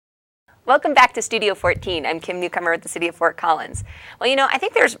Welcome back to Studio 14. I'm Kim Newcomer at the City of Fort Collins. Well, I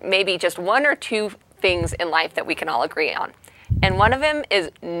think there's maybe just one or two things in life that we can all agree on. And one of them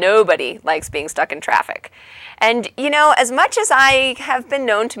is nobody likes being stuck in traffic. And, as much as I have been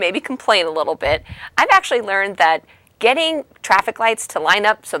known to maybe complain a little bit, I've actually learned that getting traffic lights to line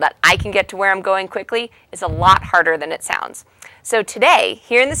up so that I can get to where I'm going quickly is a lot harder than it sounds. So today,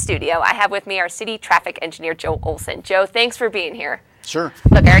 here in the studio, I have with me our city traffic engineer, Joe Olson. Joe, thanks for being here. Sure.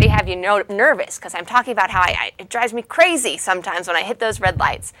 Look, I already have you nervous because I'm talking about how it drives me crazy sometimes when I hit those red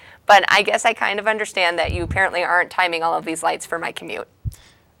lights. But I guess I kind of understand that you apparently aren't timing all of these lights for my commute.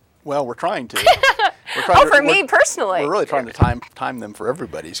 Well, we're trying to. For me personally. We're really trying to time them for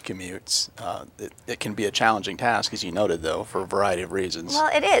everybody's commutes. It can be a challenging task, as you noted, though, for a variety of reasons.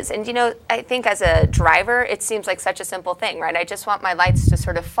 Well, it is. And, I think as a driver, it seems like such a simple thing, right? I just want my lights to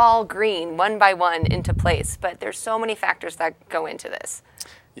sort of fall green one by one into place. But there's so many factors that go into this.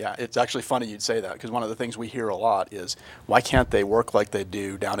 Yeah, it's actually funny you'd say that, because one of the things we hear a lot is, why can't they work like they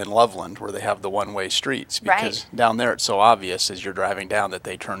do down in Loveland, where they have the one-way streets? Because down there it's so obvious as you're driving down that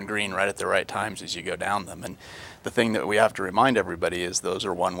they turn green right at the right times as you go down them. And the thing that we have to remind everybody is those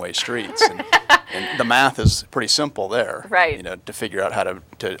are one-way streets. And the math is pretty simple there, right? To figure out how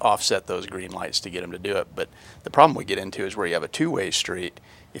to offset those green lights to get them to do it. But the problem we get into is where you have a two-way street.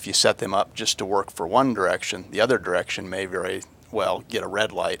 If you set them up just to work for one direction, the other direction may very well get a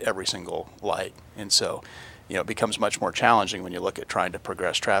red light every single light. And so, it becomes much more challenging when you look at trying to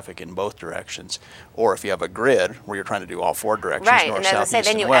progress traffic in both directions. Or if you have a grid where you're trying to do all four directions, right, north, and south, as I say, east,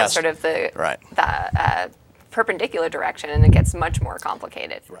 then and you west. have sort of the Right. Perpendicular direction, and it gets much more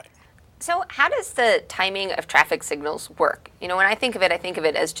complicated. Right. So how does the timing of traffic signals work? When I think of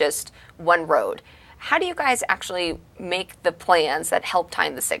it as just one road. How do you guys actually make the plans that help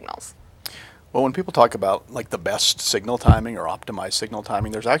time the signals? Well, when people talk about like the best signal timing or optimized signal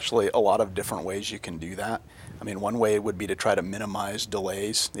timing, there's actually a lot of different ways you can do that. I mean, one way would be to try to minimize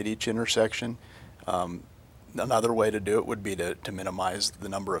delays at each intersection. Another way to do it would be to minimize the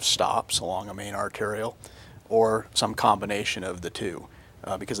number of stops along a main arterial, or some combination of the two,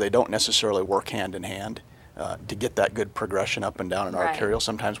 because they don't necessarily work hand in hand. To get that good progression up and down an arterial,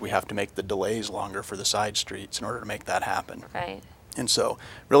 sometimes we have to make the delays longer for the side streets in order to make that happen. Right. And so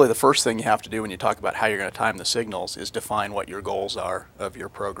really the first thing you have to do when you talk about how you're going to time the signals is define what your goals are of your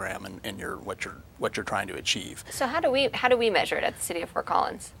program and what you're trying to achieve. So how do we measure it at the City of Fort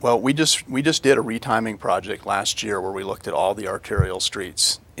Collins? Well, we just did a retiming project last year where we looked at all the arterial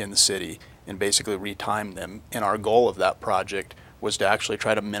streets in the city and basically retimed them. And our goal of that project was to actually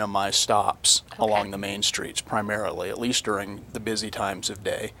try to minimize stops along the main streets primarily, at least during the busy times of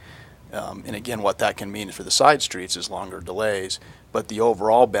day. And again, what that can mean for the side streets is longer delays, but the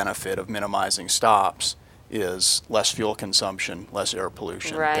overall benefit of minimizing stops is less fuel consumption, less air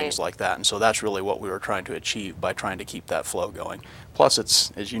pollution, things like that. And so that's really what we were trying to achieve by trying to keep that flow going. Plus,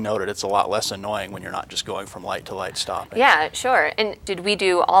 it's, as you noted, it's a lot less annoying when you're not just going from light to light stopping. Yeah, sure. And did we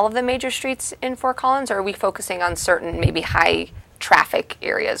do all of the major streets in Fort Collins, or are we focusing on certain maybe high traffic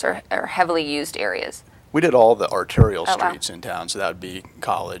areas or heavily used areas? We did all the arterial streets in town, so that would be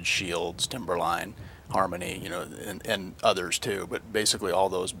College, Shields, Timberline, Harmony, and others too. But basically all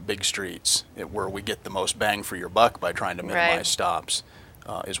those big streets where we get the most bang for your buck by trying to minimize stops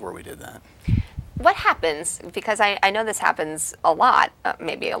is where we did that. What happens, because I know this happens a lot,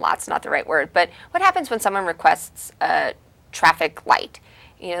 maybe a lot's not the right word, but what happens when someone requests a traffic light?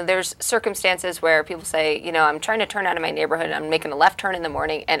 There's circumstances where people say, I'm trying to turn out of my neighborhood, I'm making a left turn in the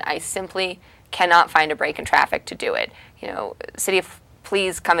morning, and I simply cannot find a break in traffic to do it. City,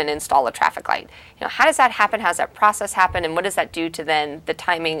 please come and install a traffic light. How does that happen? How does that process happen? And what does that do to then the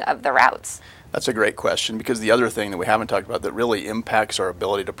timing of the routes? That's a great question, because the other thing that we haven't talked about that really impacts our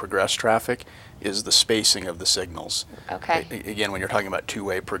ability to progress traffic is the spacing of the signals. Okay. Again, when you're talking about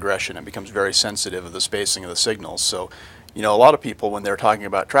two-way progression, it becomes very sensitive of the spacing of the signals. So, a lot of people, when they're talking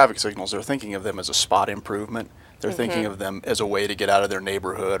about traffic signals, they're thinking of them as a spot improvement. They're thinking of them as a way to get out of their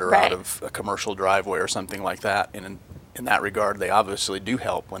neighborhood or out of a commercial driveway or something like that. And in that regard, they obviously do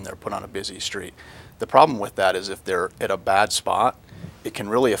help when they're put on a busy street. The problem with that is if they're at a bad spot, it can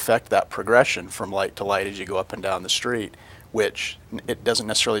really affect that progression from light to light as you go up and down the street, which it doesn't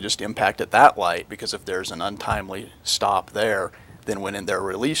necessarily just impact at that light, because if there's an untimely stop there, then when they're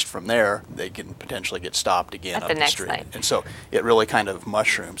released from there, they can potentially get stopped again at up the street. Light. And so it really kind of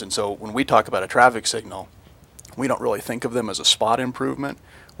mushrooms. And so when we talk about a traffic signal, we don't really think of them as a spot improvement.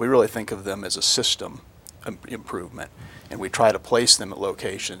 We really think of them as a system improvement. And we try to place them at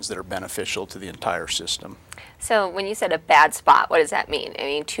locations that are beneficial to the entire system. So when you said a bad spot, what does that mean? I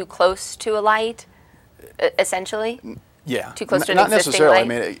mean, too close to a light, essentially? Yeah, too close to an not existing necessarily.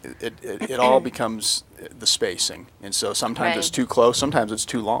 light? I mean, it all becomes the spacing, and so sometimes it's Right. too close, sometimes it's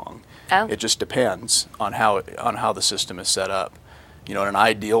too long. Oh. It just depends on how the system is set up. You know, in an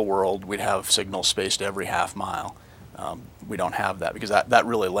ideal world, we'd have signals spaced every half mile. We don't have that because that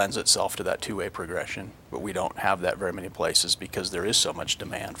really lends itself to that two-way progression, but we don't have that very many places because there is so much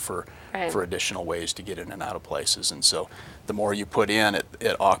demand for Right. additional ways to get in and out of places. And so the more you put in at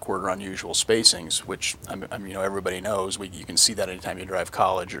awkward or unusual spacings, which you know, everybody knows, you can see that anytime you drive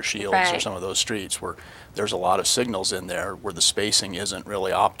College or Shields or Right. some of those streets where there's a lot of signals in there where the spacing isn't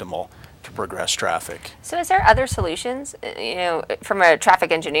really optimal to progress traffic. So is there other solutions, you know, from a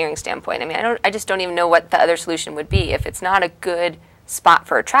traffic engineering standpoint? I mean, I just don't even know what the other solution would be. If it's not a good spot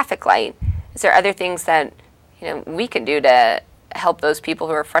for a traffic light, is there other things that, you know, we can do to help those people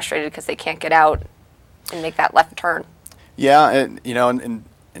who are frustrated because they can't get out and make that left turn? Yeah, and you know,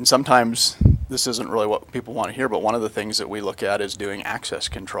 and sometimes this isn't really what people want to hear, but one of the things that we look at is doing access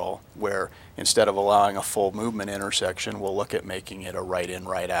control, where instead of allowing a full movement intersection, we'll look at making it a right in,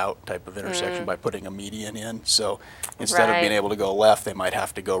 right out type of intersection by putting a median in. So instead of being Right. able to go left, they might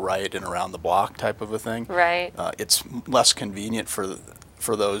have to go right and around the block type of a thing. Right. It's less convenient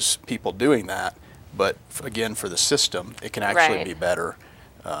for those people doing that, but again, for the system, it can actually Right. be better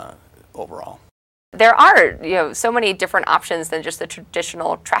overall. There are, you know, so many different options than just the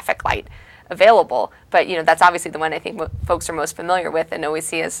traditional traffic light available, but you know, that's obviously the one I think folks are most familiar with and always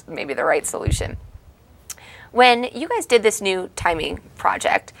see as maybe the right solution. When you guys did this new timing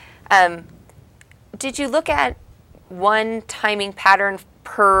project, did you look at one timing pattern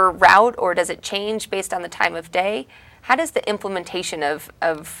per route, or does it change based on the time of day? How does the implementation of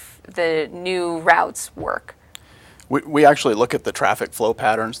the new routes work? We actually look at the traffic flow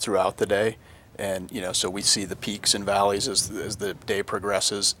patterns throughout the day, and you know, so we see the peaks and valleys as the day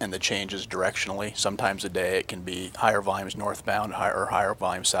progresses and the changes directionally. Sometimes a day it can be higher volumes northbound or higher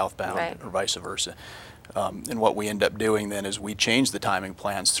volumes southbound, Right. or vice versa. And what we end up doing then is we change the timing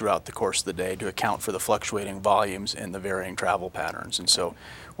plans throughout the course of the day to account for the fluctuating volumes and the varying travel patterns. And so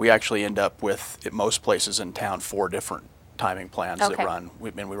we actually end up with, at most places in town, 4 different timing plans that Okay. run.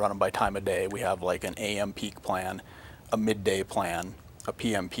 We run them by time of day. We have like an AM peak plan, a midday plan, a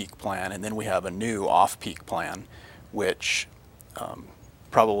PM peak plan, and then we have a new off-peak plan, which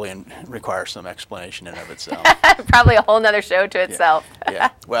probably requires some explanation in and of itself. Probably a whole nother show to itself.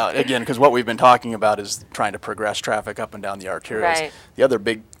 Yeah. Well, again, because what we've been talking about is trying to progress traffic up and down the arterials.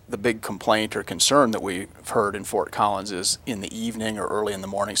 Right. The big complaint or concern that we've heard in Fort Collins is in the evening or early in the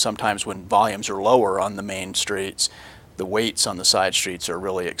morning, sometimes when volumes are lower on the main streets, the weights on the side streets are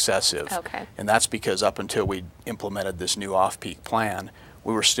really excessive. Okay. And that's because up until we implemented this new off-peak plan,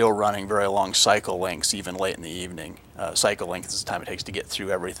 we were still running very long cycle lengths even late in the evening. Cycle length is the time it takes to get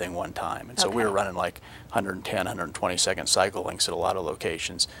through everything one time. And so we were Okay. running like 110, 120-second cycle lengths at a lot of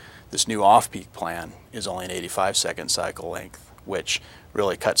locations. This new off-peak plan is only an 85-second cycle length, which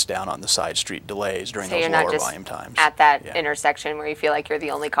really cuts down on the side street delays during So those you're not lower just volume times. at that Yeah. intersection where you feel like you're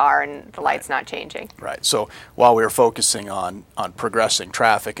the only car and the light's not changing. Right. So while we were focusing on progressing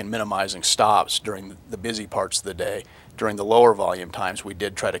traffic and minimizing stops during the busy parts of the day, during the lower volume times, we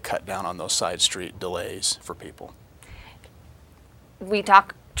did try to cut down on those side street delays for people. We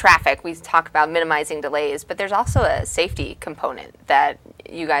talk traffic, we talk about minimizing delays, but there's also a safety component that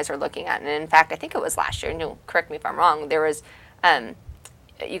you guys are looking at. And in fact, I think it was last year, no, correct me if I'm wrong, there was,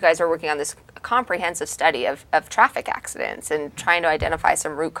 you guys are working on this comprehensive study of traffic accidents and trying to identify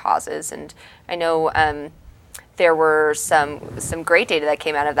some root causes. And I know there were some great data that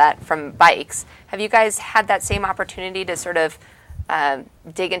came out of that from bikes. Have you guys had that same opportunity to sort of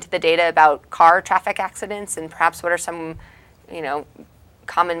dig into the data about car traffic accidents, and perhaps what are some, you know,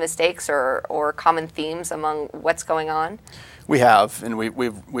 common mistakes or common themes among what's going on? We have, and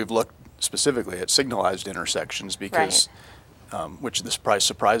we've looked specifically at signalized intersections because, which this probably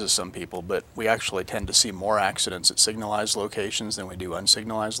surprises some people, but we actually tend to see more accidents at signalized locations than we do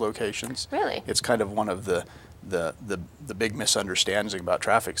unsignalized locations. Really? It's kind of one of the big misunderstandings about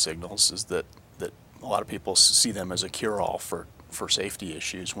traffic signals is that a lot of people see them as a cure-all for safety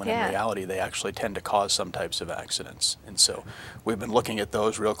issues, when Yeah. in reality they actually tend to cause some types of accidents. And so we've been looking at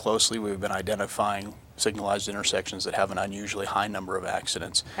those real closely. We've been identifying signalized intersections that have an unusually high number of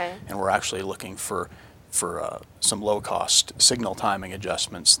accidents, Okay. and we're actually looking for some low-cost signal timing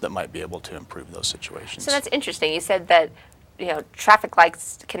adjustments that might be able to improve those situations. So that's interesting. You said that, you know, traffic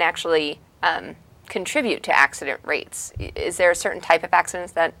lights can actually contribute to accident rates. Is there a certain type of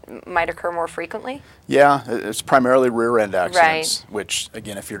accidents that might occur more frequently? Yeah, it's primarily rear-end accidents, which,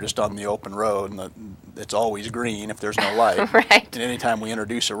 again, if you're just on the open road, and it's always green if there's no light. Right. And anytime we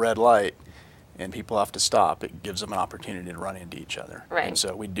introduce a red light, and people have to stop, it gives them an opportunity to run into each other. Right. And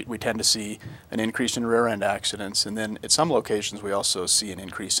so we tend to see an increase in rear end accidents, and then at some locations we also see an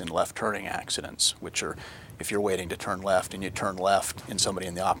increase in left turning accidents, which are if you're waiting to turn left and you turn left in somebody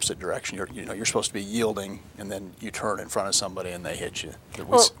in the opposite direction, you're supposed to be yielding, and then you turn in front of somebody and they hit you.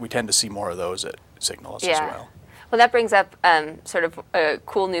 We tend to see more of those at signals as well. Well, that brings up sort of a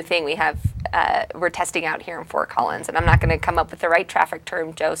cool new thing we're testing out here in Fort Collins, and I'm not going to come up with the right traffic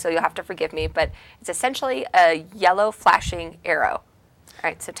term, Joe, so you'll have to forgive me, but it's essentially a yellow flashing arrow. All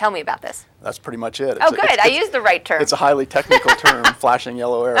right, so tell me about this. That's pretty much it. Good. I used the right term. It's a highly technical term, flashing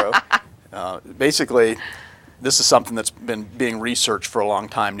yellow arrow. Basically, this is something that's been being researched for a long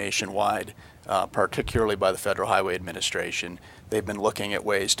time nationwide, particularly by the Federal Highway Administration. They've been looking at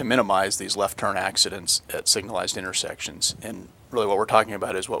ways to minimize these left turn accidents at signalized intersections. And really what we're talking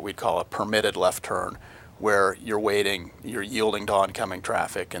about is what we'd call a permitted left turn, where you're yielding to oncoming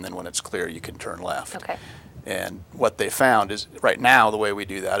traffic, and then when it's clear, you can turn left. Okay. And what they found is right now the way we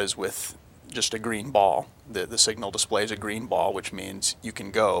do that is with just a green ball. The signal displays a green ball, which means you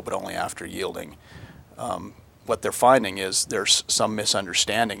can go, but only after yielding. What they're finding is there's some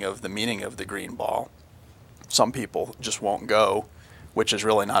misunderstanding of the meaning of the green ball. Some people just won't go, which is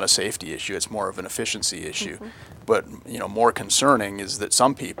really not a safety issue. It's more of an efficiency issue. Mm-hmm. But more concerning is that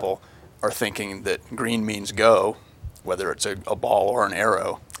some people are thinking that green means go, whether it's a ball or an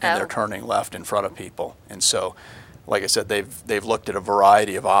arrow, and they're turning left in front of people. And so, like I said, they've looked at a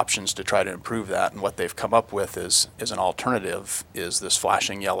variety of options to try to improve that, and what they've come up with is an alternative is this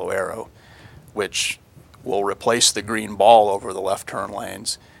flashing yellow arrow, which will replace the green ball over the left turn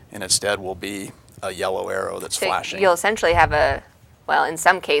lanes, and instead will be a yellow arrow that's flashing. You'll essentially have in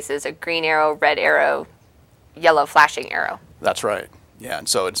some cases, a green arrow, red arrow, yellow flashing arrow. That's right. Yeah, and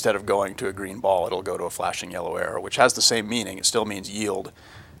so instead of going to a green ball, it'll go to a flashing yellow arrow, which has the same meaning. It still means yield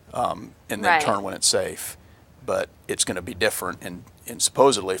and then turn when it's safe, but it's going to be different. And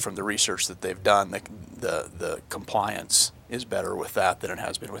supposedly from the research that they've done, the compliance is better with that than it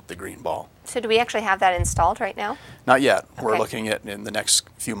has been with the green ball. So do we actually have that installed right now? Not yet. Okay. We're looking at, in the next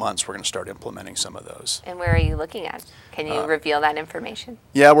few months, we're going to start implementing some of those. And where are you looking at? Can you reveal that information?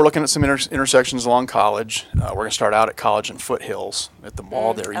 Yeah, we're looking at some intersections along College. We're going to start out at College and Foothills at the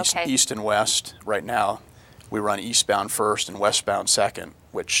mall there, east and west. Right now, we run eastbound first and westbound second,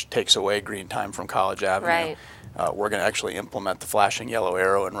 which takes away green time from College Avenue. Right. We're going to actually implement the flashing yellow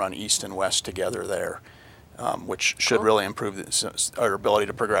arrow and run east and west together there, which should really improve our ability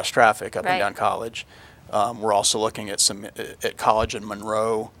to progress traffic up and down College. We're also looking at at College and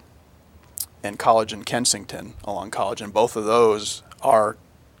Monroe and College and Kensington along College, and both of those are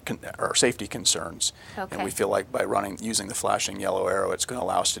safety concerns. Okay. And we feel like by using the flashing yellow arrow, it's going to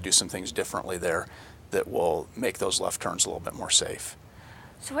allow us to do some things differently there that will make those left turns a little bit more safe.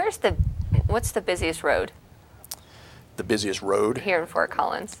 So what's the busiest road? The busiest road? Here in Fort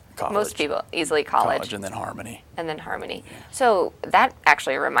Collins. College. Most people easily College. College and then Harmony. And then Harmony. Yeah. So that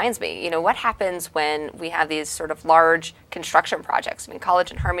actually reminds me, what happens when we have these sort of large construction projects? I mean,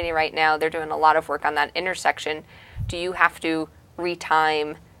 College and Harmony right now, they're doing a lot of work on that intersection. Do you have to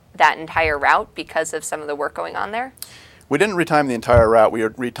retime that entire route because of some of the work going on there? We didn't retime the entire route. We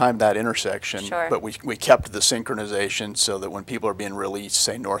retimed that intersection, sure. But we kept the synchronization so that when people are being released,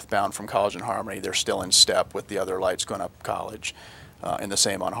 say northbound from College and Harmony, they're still in step with the other lights going up College, and the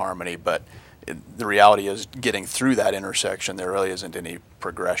same on Harmony. But the reality is, getting through that intersection, there really isn't any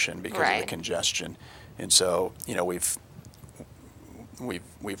progression because of the congestion, and so we've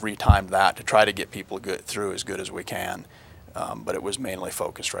retimed that to try to get people through as good as we can. But it was mainly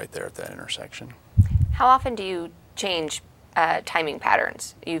focused right there at that intersection. How often do you change timing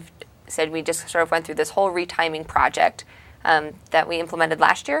patterns? You've said we just sort of went through this whole retiming project that we implemented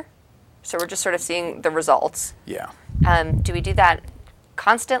last year, so we're just sort of seeing the results. Yeah. Do we do that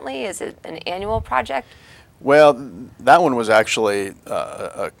constantly? Is it an annual project? Well, that one was actually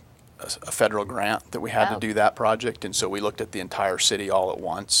a federal grant that we had to do that project, and so we looked at the entire city all at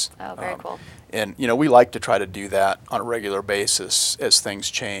once. Oh, very cool. And we like to try to do that on a regular basis as things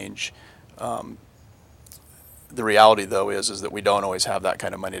change. The reality, though, is that we don't always have that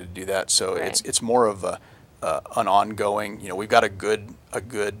kind of money to do that. So it's more of an ongoing. We've got a good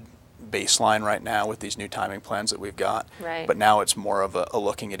baseline right now with these new timing plans that we've got. Right. But now it's more of a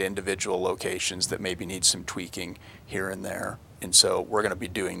looking at individual locations that maybe need some tweaking here and there. And so we're going to be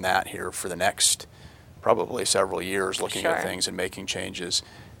doing that here for the next probably several years, looking at things and making changes.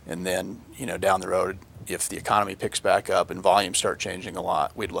 And then down the road, if the economy picks back up and volumes start changing a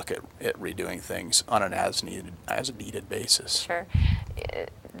lot, we'd look at redoing things on an as needed basis. Sure.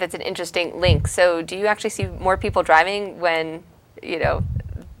 That's an interesting link. So do you actually see more people driving when,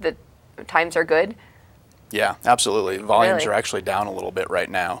 times are good? Yeah, absolutely. Volumes Really? are actually down a little bit right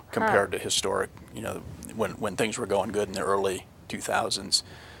now compared to historic, when things were going good in the early 2000s.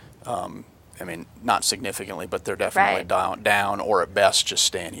 I mean, not significantly, but they're definitely Right. down, or at best just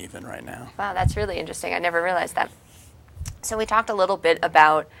staying even right now. Wow, that's really interesting. I never realized that. So we talked a little bit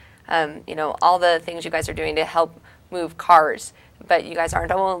about, all the things you guys are doing to help move cars, but you guys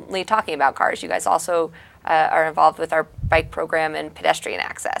aren't only talking about cars. You guys also are involved with our bike program and pedestrian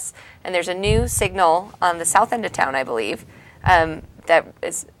access. And there's a new signal on the south end of town, I believe, that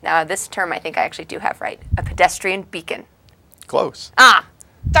is, now this term I think I actually do have right, a pedestrian beacon. Close. Ah,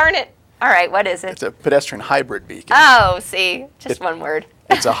 darn it. All right, what is it? It's a pedestrian hybrid beacon. Oh, see, just one word.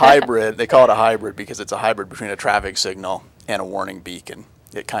 It's a hybrid. They call it a hybrid because it's a hybrid between a traffic signal and a warning beacon.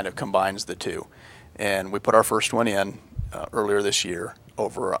 It kind of combines the two. And we put our first one in earlier this year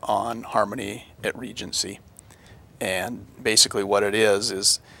over on Harmony at Regency. And basically what it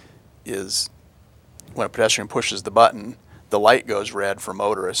is when a pedestrian pushes the button, the light goes red for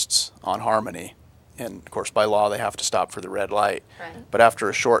motorists on Harmony. And of course, by law, they have to stop for the red light. Right. But after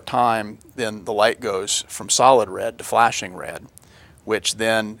a short time, then the light goes from solid red to flashing red, which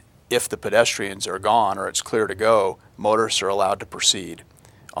then, if the pedestrians are gone or it's clear to go, motorists are allowed to proceed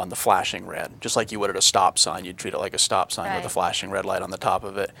on the flashing red. Just like you would at a stop sign, you'd treat it like a stop sign with a flashing red light on the top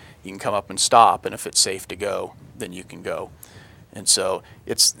of it. You can come up and stop, and if it's safe to go, then you can go. And so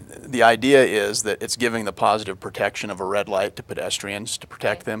the idea is that it's giving the positive protection of a red light to pedestrians to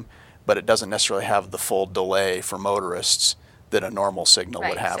protect them, but it doesn't necessarily have the full delay for motorists that a normal signal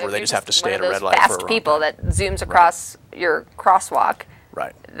would have, So where they if just you're have to stay at a red one of light those for a fast long people time. that zooms across your crosswalk.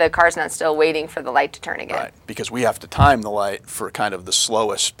 Right. The car's not still waiting for the light to turn again. Right, because we have to time the light for kind of the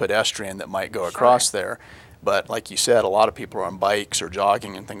slowest pedestrian that might go across there. But like you said, a lot of people are on bikes or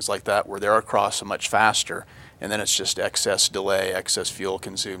jogging and things like that where they're across much faster, and then it's just excess delay, excess fuel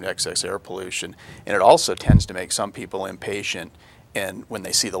consumed, excess air pollution. And it also tends to make some people impatient, and when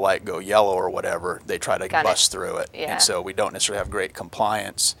they see the light go yellow or whatever, they try to bust through it. Yeah. And so we don't necessarily have great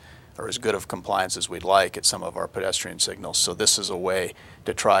compliance or as good of compliance as we'd like at some of our pedestrian signals. So this is a way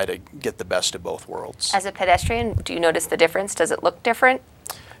to try to get the best of both worlds. As a pedestrian, do you notice the difference? Does it look different?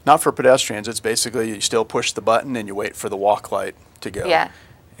 Not for pedestrians. It's basically you still push the button and you wait for the walk light to go. Yeah.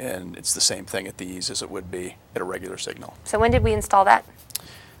 And it's the same thing at the ease as it would be at a regular signal. So when did we install that?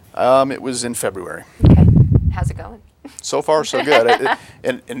 It was in February. Okay. How's it going? So far, so good.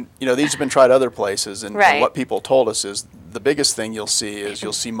 And these have been tried other places, and what people told us is the biggest thing you'll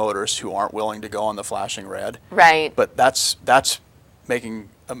see motorists who aren't willing to go on the flashing red. Right. But that's making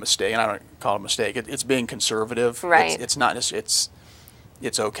a mistake, and I don't call it a mistake. It's being conservative. Right. It's not just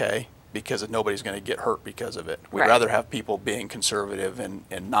it's okay because nobody's going to get hurt because of it. We'd Right. rather have people being conservative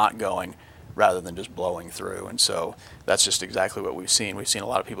and not going rather than just blowing through. And so that's just exactly what we've seen. We've seen a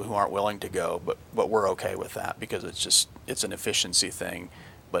lot of people who aren't willing to go, but we're okay with that because it's an efficiency thing,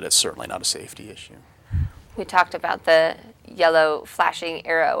 but it's certainly not a safety issue. We talked about the yellow flashing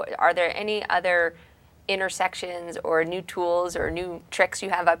arrow. Are there any other intersections or new tools or new tricks you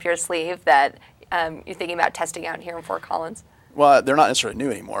have up your sleeve that you're thinking about testing out here in Fort Collins? Well, they're not necessarily new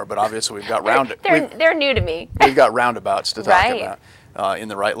anymore, but obviously we've got They're new to me. We've got roundabouts to talk Right. about. In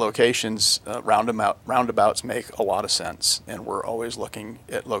the right locations, roundabouts make a lot of sense, and we're always looking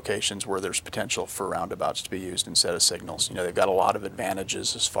at locations where there's potential for roundabouts to be used instead of signals. They've got a lot of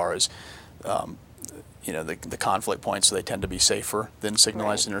advantages as far as the conflict points, so they tend to be safer than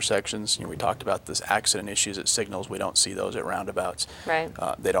signalized intersections. We talked about this accident issues at signals. We don't see those at roundabouts. Right.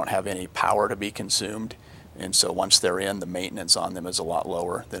 They don't have any power to be consumed, and so once they're in, the maintenance on them is a lot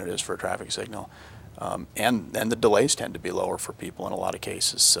lower than it is for a traffic signal. And the delays tend to be lower for people in a lot of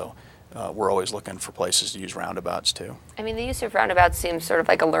cases. So we're always looking for places to use roundabouts too. I mean, the use of roundabouts seems sort of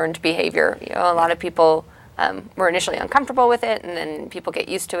like a learned behavior. A lot of people were initially uncomfortable with it, and then people get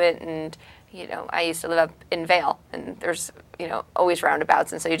used to it. And I used to live up in Vail, and there's always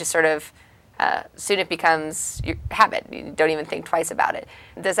roundabouts, and so you just sort of soon it becomes your habit. You don't even think twice about it.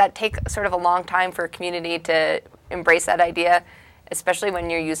 Does that take sort of a long time for a community to embrace that idea, especially when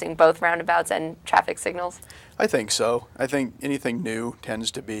you're using both roundabouts and traffic signals? I think so. I think anything new tends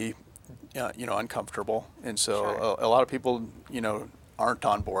to be, uncomfortable, and so Sure. a lot of people, aren't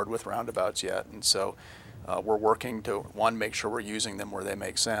on board with roundabouts yet, and so we're working to, one, make sure we're using them where they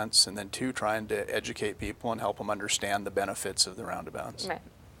make sense, and then two, trying to educate people and help them understand the benefits of the roundabouts. Right.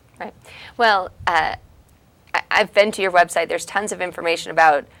 Right. Well, I've been to your website. There's tons of information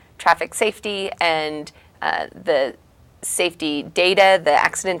about traffic safety and the safety data, the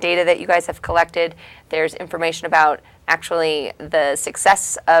accident data that you guys have collected. There's information about actually the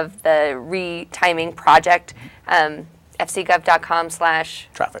success of the retiming project. And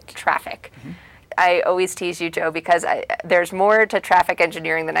fcgov.com/traffic. I always tease you, Joe, because there's more to traffic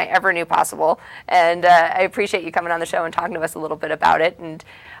engineering than I ever knew possible. And I appreciate you coming on the show and talking to us a little bit about it. And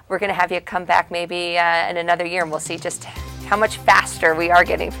we're going to have you come back maybe in another year, and we'll see just how much faster we are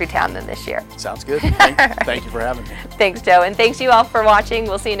getting through town than this year. Sounds good. Thank you for having me. Thanks, Joe. And thanks you all for watching.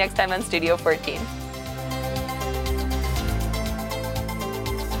 We'll see you next time on Studio 14.